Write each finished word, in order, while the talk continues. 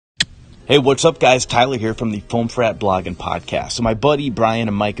Hey, what's up, guys? Tyler here from the Foam Frat blog and podcast. So my buddy Brian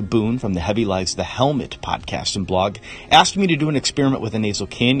and Mike Boone from the Heavy Lies the Helmet podcast and blog asked me to do an experiment with a nasal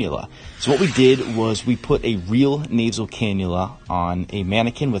cannula. So what we did was we put a real nasal cannula on a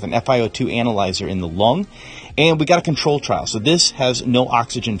mannequin with an FiO2 analyzer in the lung, and we got a control trial. So this has no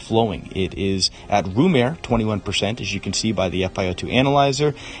oxygen flowing. It is at room air, 21%, as you can see by the FiO2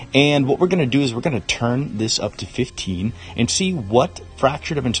 analyzer. And what we're going to do is we're going to turn this up to 15 and see what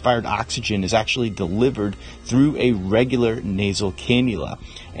fraction of inspired oxygen is actually delivered through a regular nasal cannula.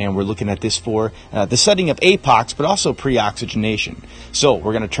 And we're looking at this for the setting of APOX, but also pre-oxygenation. So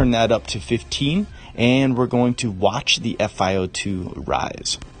we're going to turn that up to 15, and we're going to watch the FiO2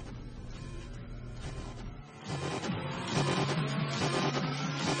 rise.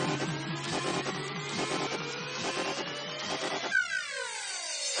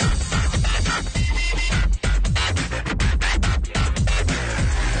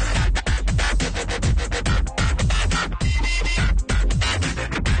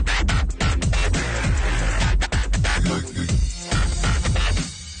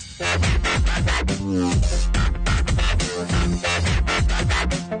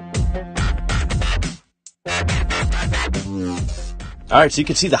 All right, so you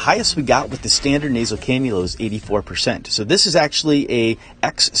can see the highest we got with the standard nasal cannula is 84%. So this is actually a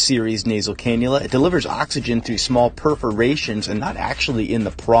X series nasal cannula. It delivers oxygen through small perforations and not actually in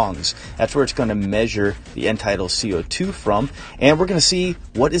the prongs. That's where it's going to measure the end-tidal CO2 from. And we're going to see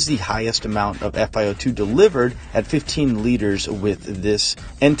what is the highest amount of FiO2 delivered at 15 liters with this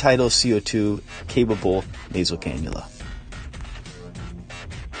end-tidal CO2 capable nasal cannula.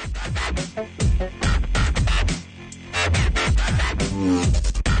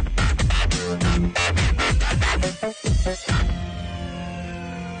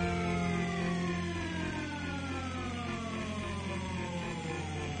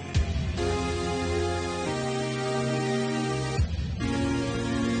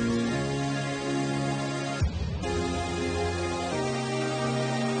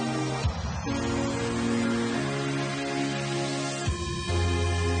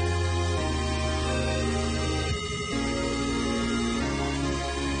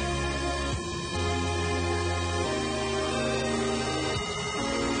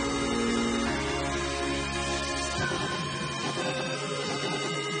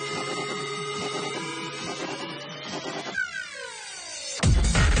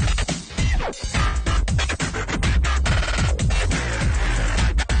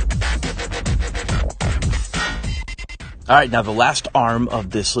 All right, now the last arm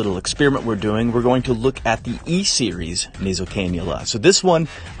of this little experiment we're doing, we're going to look at the E-series nasal cannula. So this one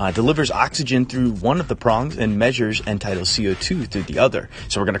delivers oxygen through one of the prongs and measures end-tidal CO2 through the other.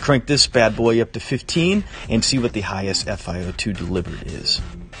 So we're going to crank this bad boy up to 15 and see what the highest FiO2 delivered is.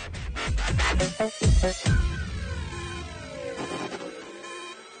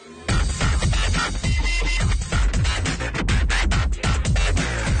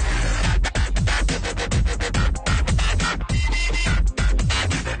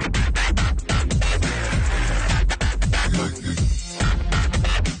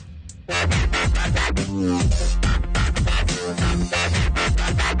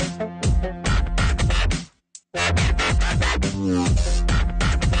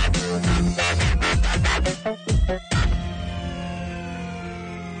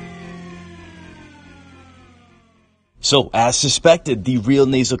 So, as suspected, the real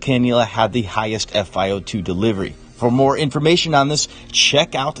nasal cannula had the highest FiO2 delivery. For more information on this,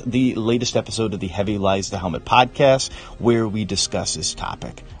 check out the latest episode of the Heavy Lies the Helmet podcast, where we discuss this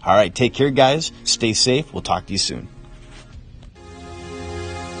topic. All right, take care, guys. Stay safe. We'll talk to you soon.